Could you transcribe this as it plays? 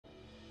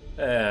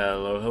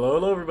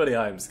Hello everybody,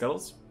 I'm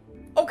Scuttles.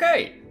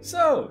 Okay,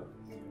 so,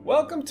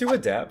 welcome to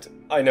Adapt.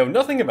 I know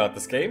nothing about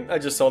this game, I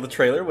just saw the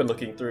trailer when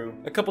looking through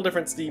a couple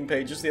different Steam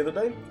pages the other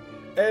day,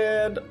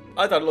 and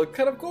I thought it looked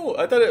kind of cool.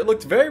 I thought it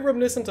looked very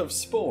reminiscent of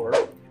Spore,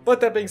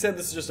 but that being said,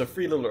 this is just a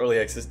free little early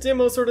access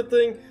demo sort of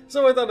thing,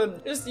 so I thought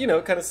I'd just,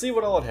 kind of see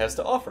what all it has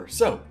to offer.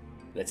 So,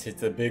 let's hit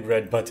the big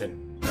red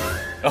button.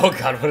 Oh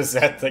god, what is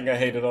that thing? I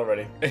hate it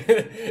already.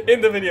 In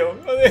the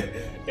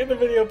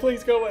video,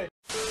 please go away.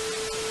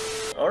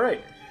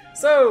 Alright,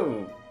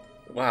 so,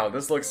 wow,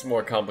 this looks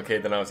more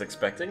complicated than I was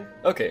expecting.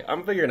 Okay,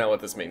 I'm figuring out what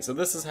this means. So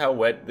this is how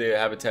wet the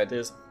habitat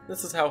is.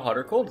 This is how hot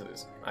or cold it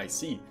is. I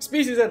see.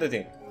 Species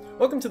editing.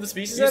 Welcome to the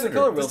species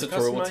editor. This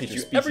tutorial will teach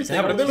you everything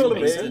about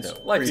species.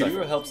 Life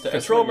cycle helps to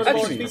control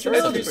attributes, and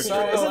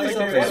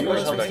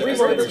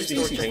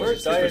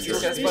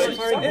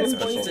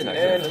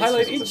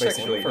highlight each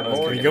section for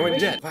more. We go in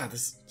depth. Wow,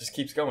 this just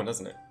keeps going,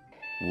 doesn't it?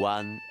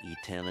 One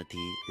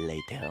eternity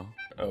later.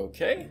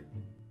 Okay.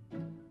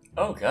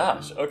 Oh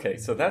gosh, okay,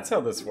 so that's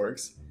how this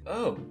works.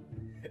 Oh.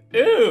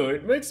 Ew,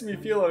 it makes me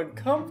feel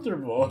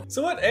uncomfortable.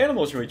 So what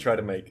animal should we try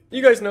to make?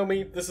 You guys know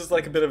me, this is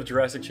like a bit of a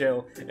Jurassic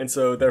channel, and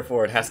so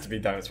therefore it has to be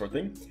dinosaur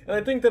theme. And I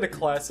think that a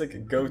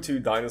classic go-to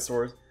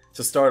dinosaur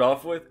to start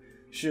off with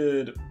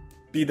should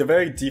be the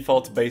very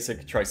default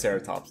basic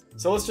Triceratops.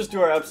 So let's just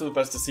do our absolute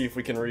best to see if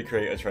we can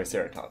recreate a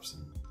Triceratops.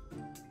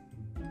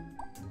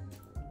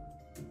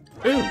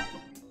 Ew!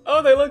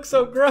 Oh, they look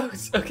so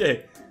gross!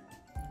 Okay.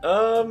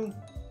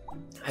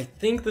 I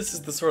think this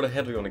is the sort of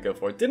head we want to go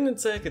for. Didn't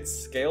it say I could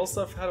scale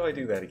stuff? How do I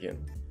do that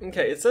again?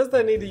 Okay, it says that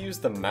I need to use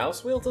the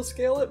mouse wheel to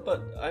scale it,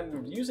 but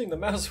I'm using the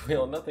mouse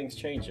wheel and nothing's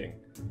changing.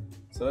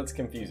 So that's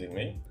confusing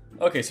me.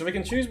 Okay, so we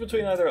can choose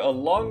between either a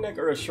long neck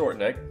or a short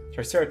neck.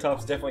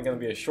 Triceratops definitely going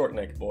to be a short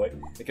neck boy.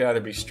 It can either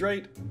be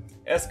straight,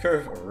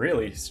 S-curve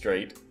really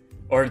straight,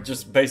 or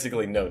just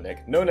basically no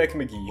neck. No neck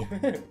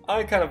McGee.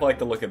 I kind of like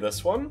the look of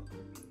this one.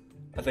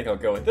 I think I'll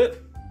go with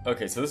it.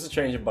 Okay, so this is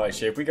changing by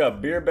shape. We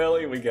got beer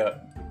belly, we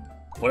got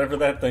whatever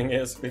that thing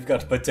is, we've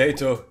got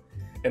potato,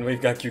 and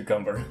we've got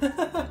cucumber.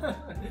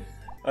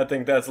 I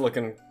think that's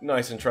looking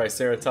nice and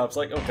Triceratops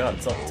like. Oh god,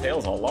 the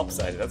tail's all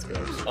lopsided, that's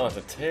gross. On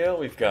the tail,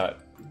 we've got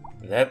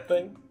that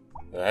thing,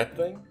 that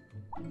thing,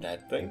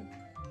 that thing,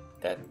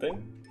 that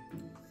thing.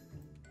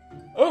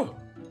 Oh!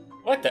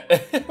 What the?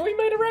 We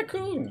made a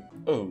raccoon!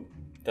 Oh,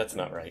 that's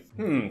not right.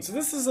 So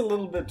this is a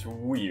little bit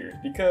weird,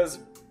 because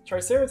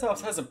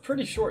Triceratops has a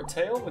pretty short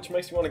tail, which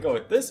makes me want to go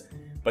with this,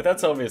 but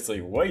that's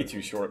obviously way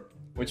too short.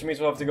 Which means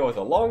we'll have to go with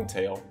a long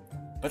tail,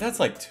 but that's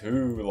like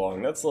too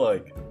long. That's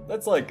like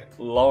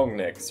long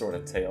neck sort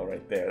of tail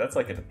right there. That's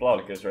like a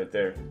diplodocus right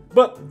there.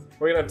 But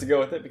we're gonna have to go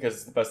with it because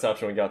it's the best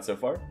option we got so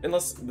far.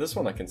 Unless this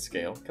one I can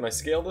scale. Can I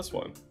scale this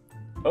one?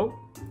 Oh,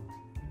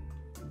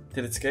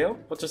 did it scale?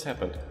 What just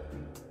happened?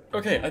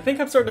 Okay, I think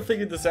I'm starting to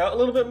figure this out a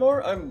little bit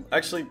more. I'm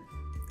actually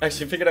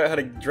figured out how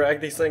to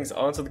drag these things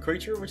onto the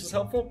creature, which is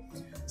helpful.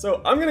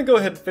 So I'm gonna go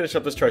ahead and finish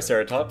up this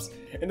Triceratops,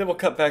 and then we'll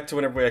cut back to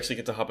whenever we actually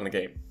get to hop in the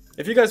game.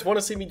 If you guys want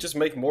to see me just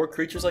make more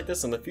creatures like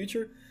this in the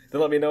future,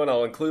 then let me know and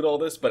I'll include all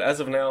this, but as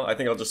of now, I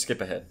think I'll just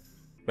skip ahead.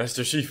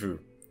 Master Shifu,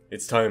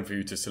 it's time for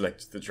you to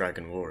select the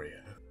Dragon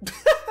Warrior.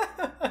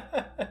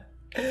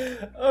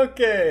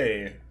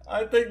 Okay,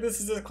 I think this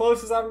is as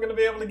close as I'm going to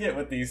be able to get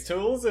with these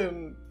tools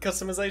and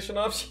customization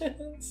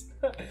options.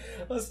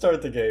 Let's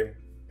start the game.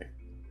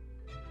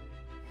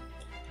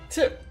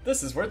 Tip,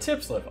 this is where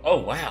tips live. Oh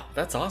wow,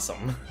 that's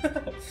awesome.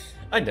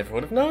 I never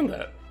would have known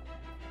that.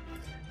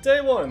 Day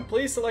 1,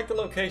 please select the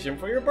location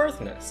for your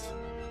birth nest.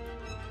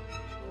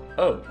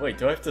 Oh, wait,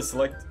 do I have to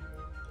select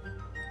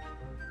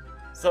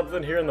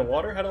something here in the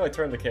water? How do I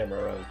turn the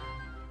camera around?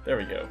 There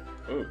we go.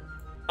 Ooh.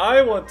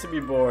 I want to be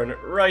born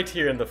right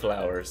here in the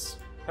flowers.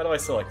 How do I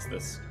select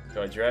this?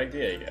 Do I drag?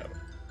 There you go.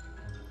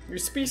 Your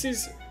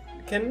species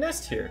can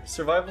nest here.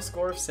 Survival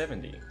score of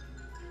 70.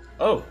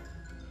 Oh.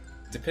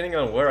 Depending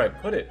on where I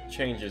put it,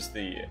 changes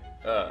the,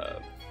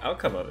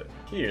 outcome of it.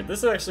 Here, this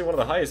is actually one of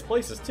the highest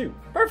places too.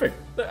 Perfect!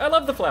 I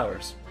love the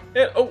flowers.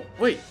 And, oh,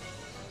 wait.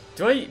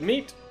 Do I eat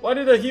meat? Why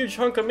did a huge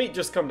hunk of meat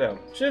just come down?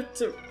 Shift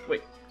to,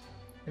 wait.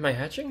 Am I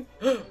hatching?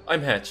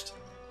 I'm hatched.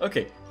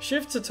 Okay,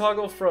 shift to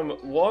toggle from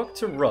walk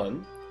to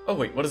run. Oh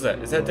wait, what is that?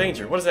 Is that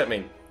danger? What does that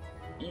mean?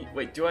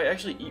 Wait, do I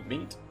actually eat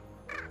meat?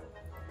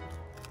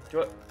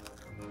 Do I?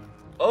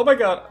 Oh my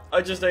god,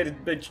 I just ate a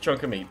big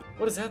chunk of meat.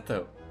 What is that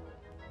though?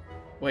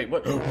 Wait,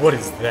 what? What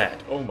is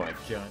that? Oh my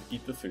god,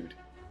 eat the food.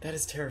 That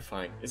is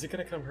terrifying. Is it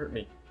gonna come hurt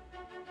me?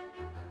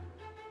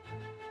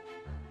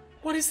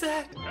 What is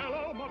that?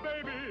 Hello, my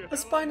baby. A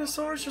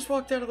Spinosaurus just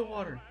walked out of the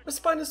water. A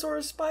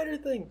Spinosaurus spider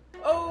thing.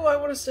 Oh, I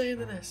want to stay in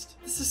the nest.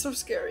 This is so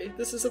scary.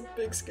 This is a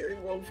big scary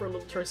world for a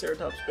little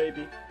Triceratops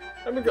baby.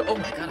 I'm gonna go. Oh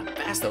my god, I'm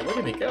fast though. Look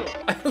at me go.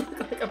 I look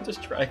like I'm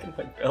just dragging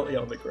my belly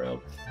on the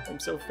ground. I'm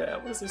so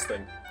fat. What is this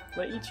thing?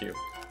 Can I eat you?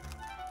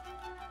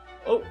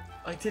 Oh,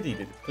 I did eat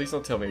it. Please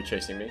don't tell me you're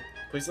chasing me.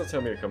 Please don't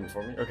tell me you're coming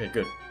for me. Okay,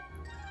 good.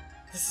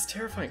 This is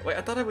terrifying. Wait,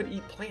 I thought I would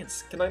eat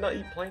plants. Can I not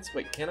eat plants?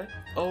 Wait, can I?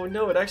 Oh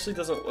no, it actually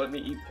doesn't let me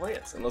eat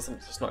plants unless I'm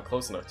just not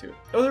close enough to it.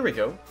 Oh, there we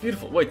go.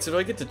 Beautiful. Wait, so do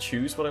I get to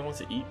choose what I want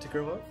to eat to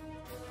grow up?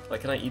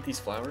 Like, can I eat these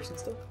flowers and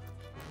stuff?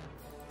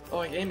 Oh,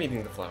 I am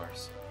eating the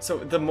flowers. So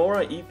the more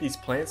I eat these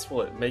plants,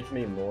 will it make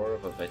me more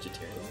of a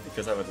vegetarian?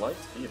 Because I would like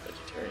to be a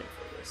vegetarian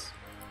for this.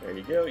 There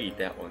you go, eat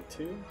that one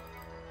too.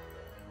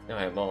 Now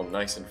I am all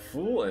nice and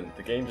full, and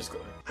the game just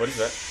goes. What is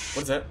that?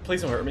 What is that?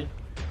 Please don't hurt me.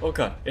 Oh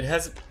god, it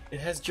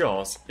has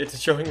jaws. It's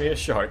showing me a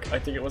shark. I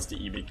think it wants to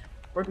eat me.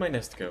 Where'd my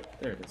nest go?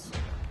 There it is.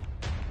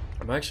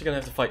 I'm actually gonna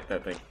have to fight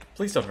that thing.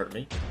 Please don't hurt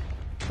me.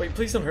 Wait,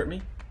 please don't hurt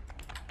me.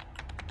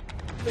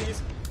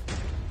 Please.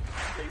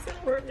 Please don't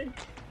hurt me.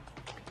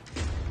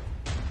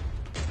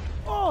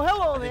 Oh,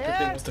 hello I think the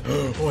thing wants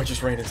to. Oh, I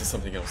just ran into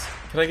something else.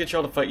 Can I get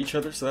y'all to fight each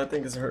other so that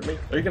thing doesn't hurt me?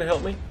 Are you gonna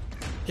help me?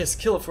 Yes,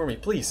 kill it for me,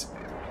 please.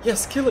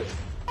 Yes, kill it.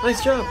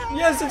 Nice job!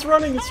 Yes, it's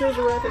running! It shows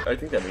a rabbit! I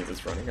think that means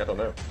it's running, I don't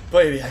know.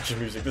 Play the action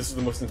music, this is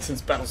the most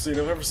intense battle scene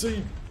I've ever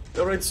seen!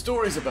 They'll write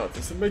stories about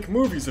this and make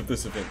movies of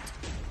this event!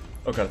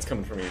 Oh god, it's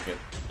coming for me again.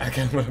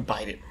 Okay, I'm gonna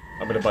bite it.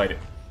 I'm gonna bite it.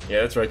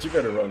 Yeah, that's right, you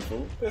better run,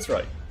 fool. That's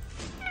right.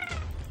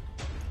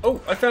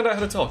 Oh, I found out how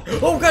to talk.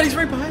 Oh god, he's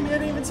right behind me, I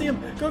didn't even see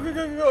him! Go, go,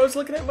 go, go, go! I was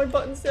looking at my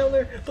buttons down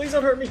there! Please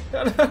don't hurt me!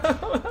 I don't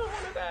want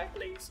to die,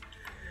 please!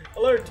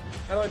 Alert!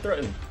 How do I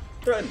threaten?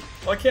 Threaten.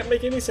 Oh, I can't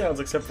make any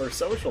sounds except for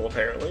social,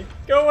 apparently.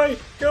 Go away!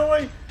 Go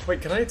away!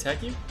 Wait, can I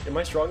attack you? Am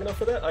I strong enough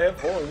for that? I have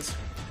horns.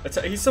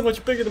 He's so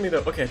much bigger than me,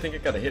 though. Okay, I think I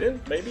got a hit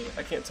in? Maybe?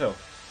 I can't tell.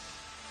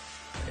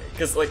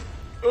 Because, like...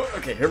 Oh,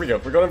 okay, here we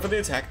go. We're going for the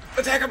attack.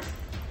 Attack him!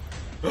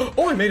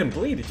 Oh, I made him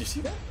bleed. Did you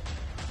see that?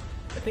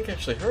 I think I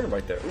actually hurt him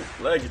right there.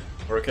 Ooh, leg.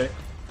 We're okay.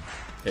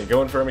 Okay,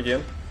 going for him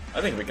again. I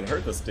think we can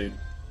hurt this dude.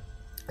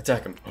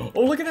 Attack him.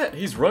 Oh, look at that!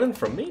 He's running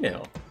from me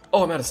now.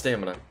 Oh, I'm out of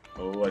stamina.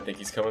 Oh, I think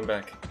he's coming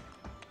back.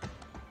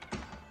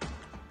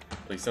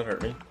 Please don't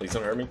hurt me. Please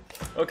don't hurt me.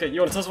 Okay,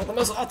 you want to tussle with the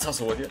muscle? I'll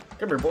tussle with you.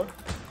 Come here, boy.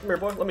 Come here,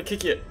 boy. Let me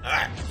kick you.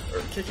 Ah!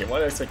 Or kick you. Why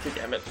did I say kick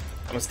you? I meant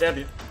I'm gonna stab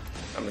you.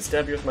 I'm gonna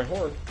stab you with my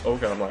horn. Oh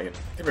god, I'm lagging.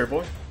 Come here,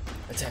 boy.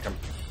 Attack him.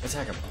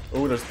 Attack him.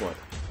 Oh, there's blood.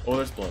 Oh,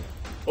 there's blood.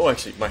 Oh,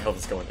 actually, my health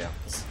is going down.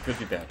 This could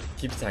be bad.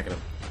 Keep attacking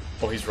him.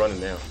 Oh, he's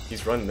running now.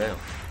 He's running now.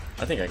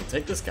 I think I can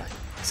take this guy.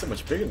 He's so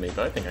much bigger than me,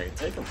 but I think I can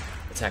take him.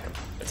 Attack him.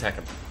 Attack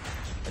him.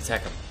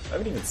 Attack him. I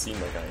haven't even seen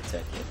my guy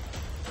attack yet.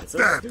 It's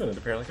doing it,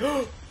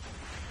 apparently.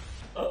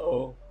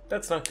 Uh-oh.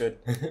 That's not good.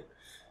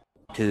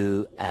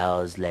 2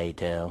 hours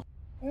later.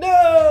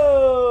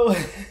 No!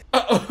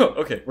 Uh-oh.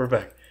 Okay, we're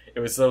back.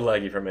 It was so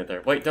laggy for a minute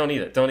there. Wait, don't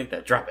eat it. Don't eat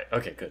that. Drop it.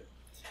 Okay, good.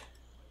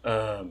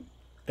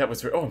 That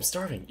was... Oh, I'm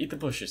starving. Eat the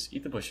bushes.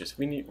 Eat the bushes.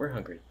 We're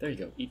hungry. There you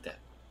go. Eat that.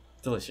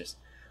 Delicious.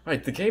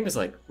 Alright, the game is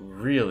like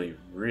really,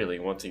 really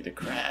wanting to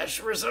crash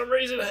for some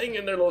reason. Hang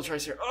in there, little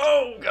Triceratops.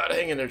 Oh, God,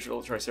 hang in there,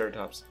 little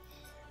Triceratops.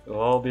 It'll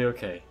all be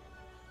okay.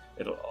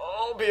 It'll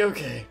all be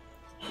okay.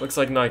 Looks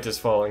like night is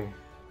falling.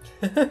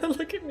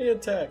 Look at me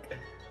attack.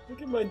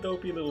 Look at my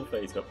dopey little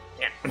face. Go.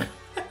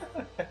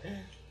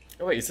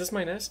 Oh wait, is this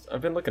my nest?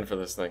 I've been looking for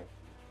this thing.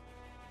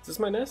 Is this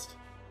my nest?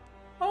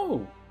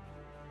 Oh!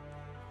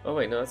 Oh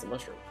wait, no, that's a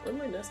mushroom. Where'd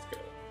my nest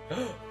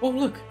go? Oh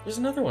look, there's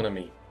another one of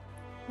me.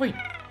 Wait,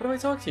 how do I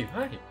talk to you?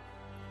 Hi.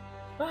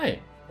 Hi.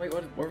 Wait,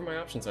 what are my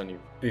options on you?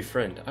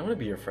 Befriend. I want to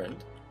be your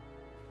friend.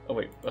 Oh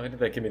wait, why did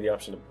that give me the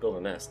option to build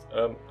a nest?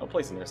 I'll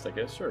place a nest, I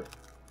guess, sure.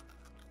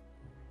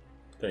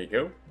 There you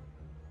go.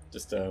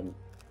 Just,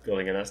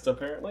 building a nest,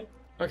 apparently.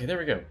 Okay, there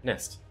we go.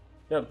 Nest.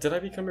 Now, did I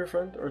become your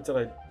friend, or did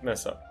I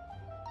mess up?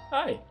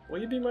 Hi, will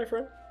you be my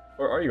friend?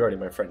 Or are you already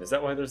my friend? Is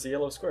that why there's a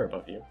yellow square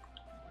above you?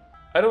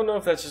 I don't know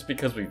if that's just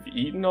because we've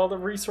eaten all the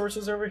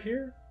resources over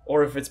here,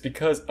 or if it's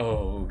because...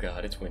 Oh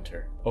god, it's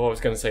winter. Oh, I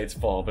was gonna say it's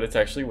fall, but it's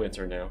actually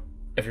winter now.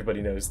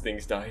 Everybody knows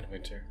things die in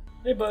winter.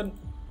 Hey, bud.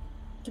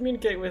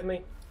 Communicate with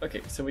me.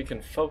 Okay, so we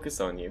can focus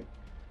on you.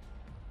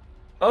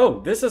 Oh,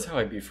 this is how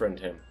I befriend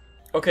him.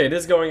 Okay, it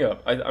is going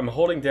up. I'm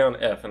holding down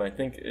F, and I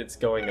think it's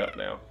going up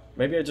now.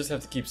 Maybe I just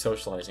have to keep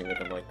socializing with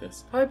him like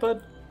this. Hi,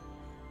 bud.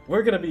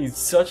 We're gonna be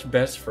such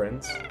best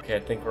friends. Okay, I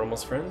think we're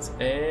almost friends,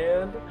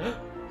 and...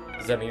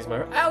 Does that mean he's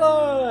my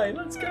ally?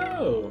 Let's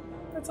go!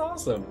 That's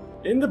awesome.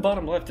 In the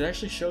bottom left, it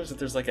actually shows that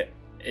there's like an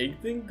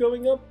egg thing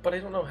going up, but I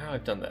don't know how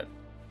I've done that.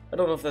 I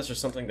don't know if that's just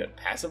something that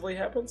passively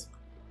happens,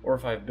 or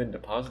if I've been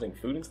depositing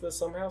food into this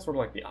somehow, sort of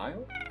like the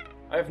aisle.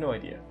 I have no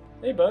idea.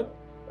 Hey, bud.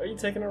 Are you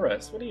taking a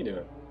rest? What are you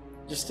doing?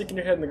 Just sticking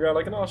your head in the ground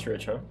like an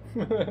ostrich, huh?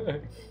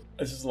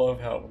 I just love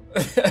how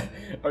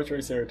our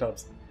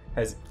Triceratops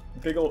has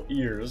big ol'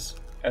 ears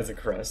as a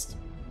crest,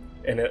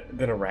 and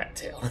then a rat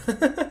tail.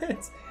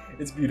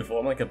 It's beautiful.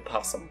 I'm like a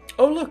possum.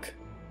 Oh look!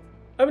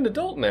 I'm an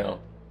adult now!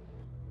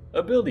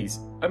 Abilities.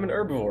 I'm an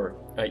herbivore.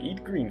 I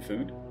eat green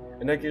food,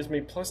 and that gives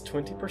me plus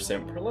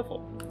 20% per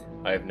level.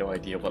 I have no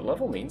idea what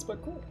level means,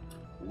 but cool.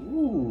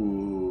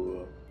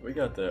 Ooh, we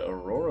got the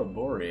Aurora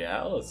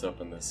Borealis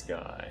up in the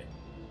sky.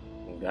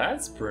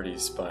 That's pretty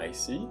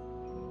spicy.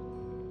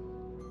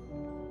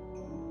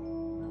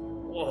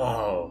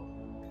 Whoa.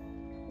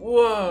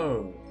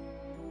 Whoa.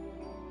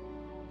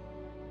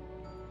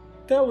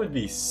 That would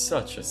be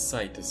such a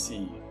sight to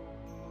see.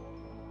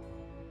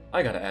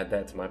 I gotta add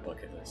that to my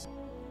bucket list.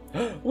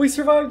 We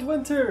survived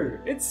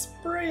winter! It's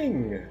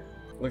spring!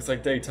 Looks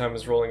like daytime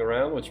is rolling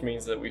around, which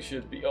means that we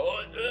should be...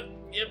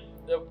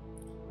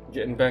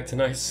 getting back to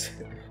nice,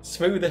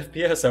 smooth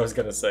FPS, I was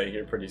gonna say,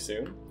 here pretty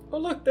soon. Oh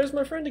look, there's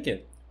my friend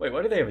again. Wait,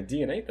 why do they have a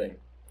DNA thing?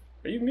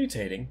 Are you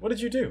mutating? What did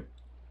you do?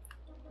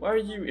 Why are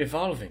you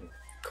evolving?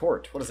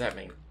 Court, what does that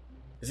mean?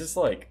 Is this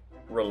like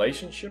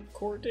relationship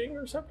courting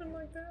or something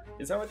like that?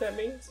 Is that what that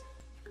means?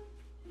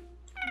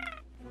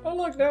 Oh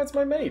look, now it's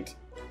my mate.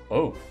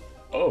 Oh,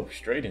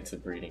 straight into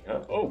breeding,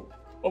 huh? Oh,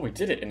 we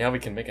did it, and now we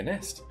can make a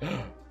nest.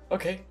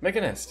 Okay, make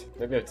a nest.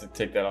 Maybe I have to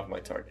take that off my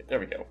target. There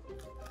we go.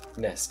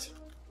 Nest.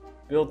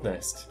 Build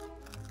nest. Do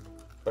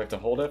I have to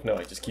hold F? No,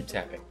 I just keep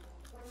tapping.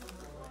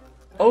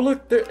 Oh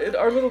look, there,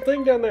 our little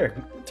thing down there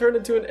turned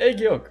into an egg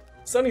yolk.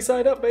 Sunny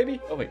side up,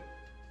 baby. Oh wait.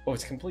 Oh,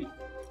 it's complete.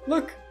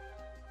 Look,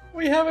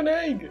 we have an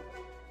egg.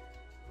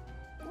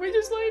 We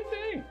just laid an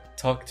egg.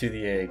 Talk to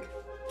the egg.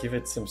 Give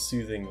it some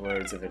soothing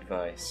words of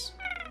advice.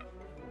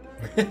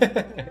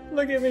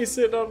 Look at me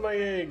sitting on my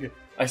egg.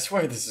 I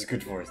swear this is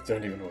good for us.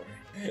 Don't even worry.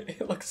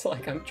 It looks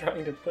like I'm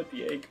trying to put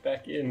the egg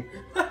back in.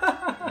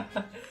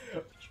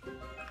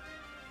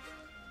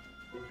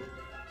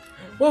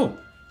 Whoa!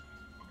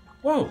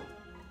 Whoa!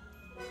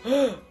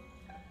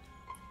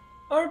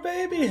 Our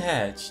baby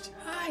hatched!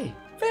 Hi!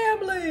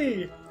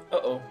 Family!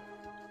 Uh-oh.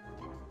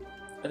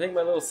 I think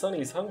my little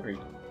sonny's hungry.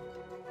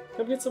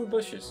 Come get some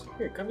bushes.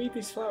 Here, come eat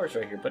these flowers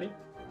right here, buddy.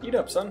 Eat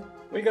up, son.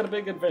 We got a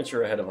big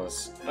adventure ahead of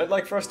us. I'd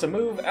like for us to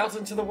move out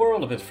into the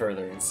world a bit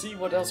further and see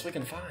what else we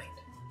can find.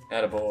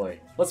 Attaboy.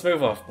 Let's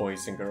move off,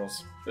 boys and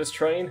girls. This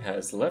train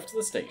has left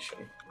the station.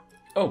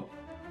 Oh,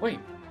 wait.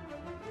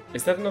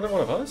 Is that another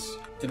one of us?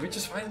 Did we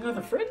just find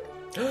another friend?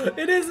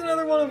 It is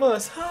another one of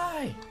us!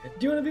 Hi!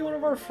 Do you want to be one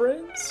of our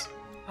friends?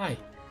 Hi.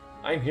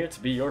 I'm here to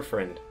be your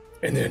friend.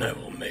 And then I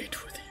will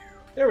mate with you.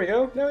 There we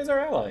go. Now he's our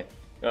ally.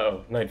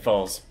 Uh-oh. Night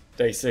falls.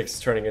 Day 6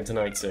 turning into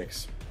night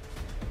 6.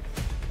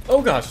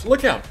 Oh gosh,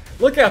 look out!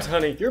 Look out,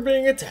 honey! You're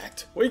being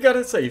attacked! We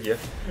gotta save you.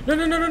 No,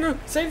 no, no, no, no!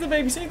 Save the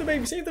baby! Save the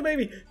baby! Save the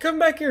baby! Come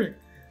back here!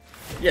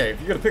 Yeah, if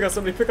you're gonna pick on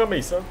somebody, pick on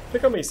me, son.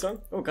 Pick on me, son.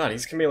 Oh god,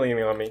 he's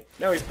chameleoning on me.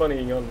 Now he's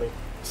bunnying on me.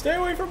 Stay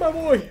away from my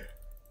boy!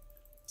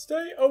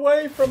 Stay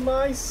away from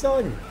my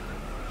son!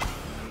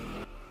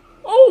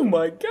 Oh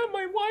my god,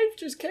 my wife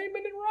just came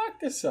in and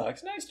rocked the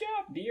socks. Nice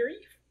job, dearie.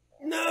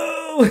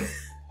 No!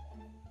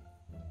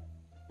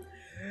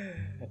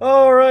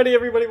 Alrighty,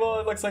 everybody, well,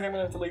 it looks like I'm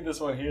gonna have to leave this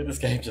one here. This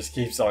game just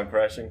keeps on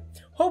crashing.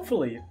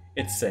 Hopefully,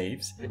 it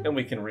saves, and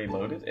we can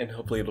reload it, and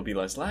hopefully it'll be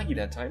less laggy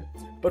that time.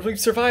 But we've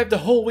survived a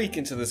whole week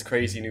into this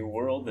crazy new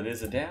world that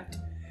is Adapt.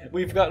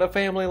 We've gotten a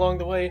family along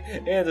the way,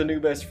 and a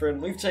new best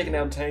friend. We've taken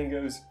out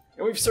tangos,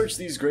 and we've searched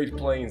these great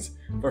plains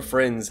for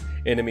friends,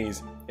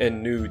 enemies,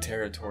 and new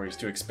territories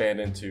to expand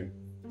into.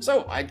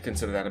 So, I'd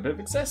consider that a bit of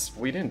success.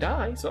 We didn't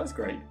die, so that's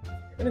great.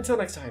 And until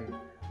next time,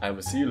 I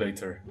will see you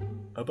later.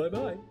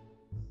 Bye-bye.